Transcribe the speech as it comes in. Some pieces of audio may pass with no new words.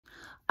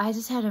I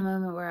just had a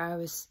moment where I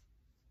was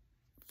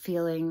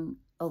feeling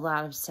a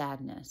lot of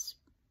sadness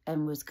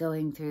and was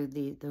going through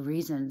the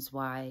reasons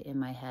why in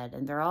my head.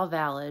 And they're all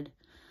valid,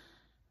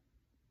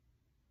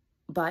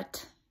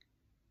 but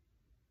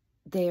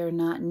they are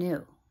not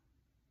new.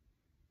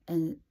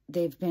 And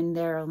they've been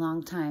there a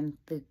long time.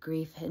 The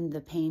grief and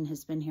the pain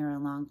has been here a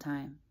long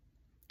time.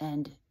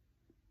 And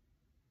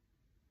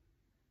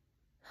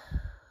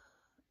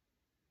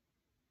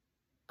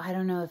I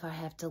don't know if I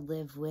have to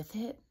live with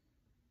it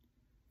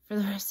for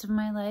the rest of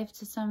my life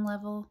to some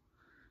level,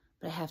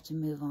 but I have to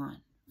move on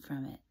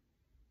from it.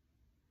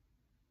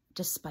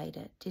 Despite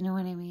it. Do you know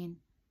what I mean?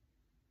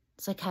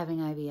 It's like having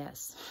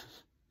IBS.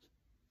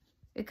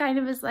 It kind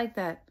of is like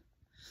that.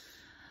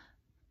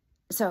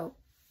 So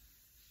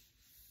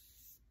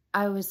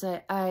I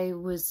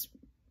was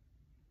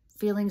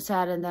feeling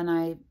sad, and then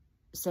I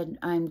said,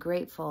 I'm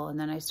grateful. And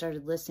then I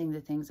started listing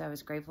the things I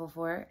was grateful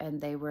for, and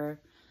they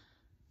were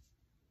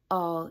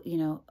all, you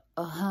know,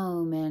 a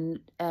home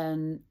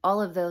and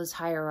all of those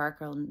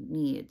hierarchical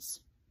needs.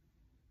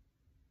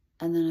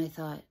 And then I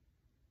thought,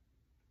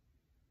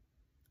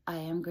 I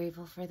am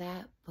grateful for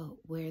that, but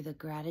where the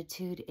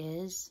gratitude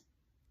is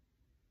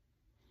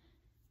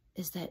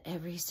that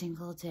every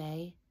single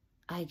day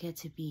I get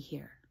to be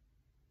here.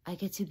 I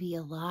get to be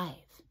alive.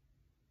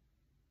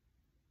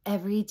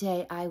 Every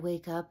day I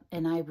wake up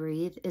and I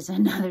breathe is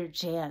another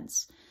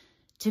chance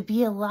to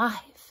be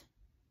alive.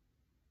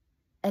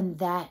 And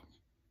that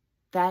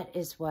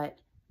is what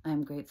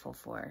I'm grateful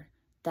for.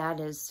 That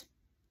is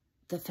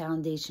the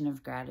foundation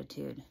of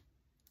gratitude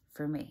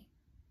for me.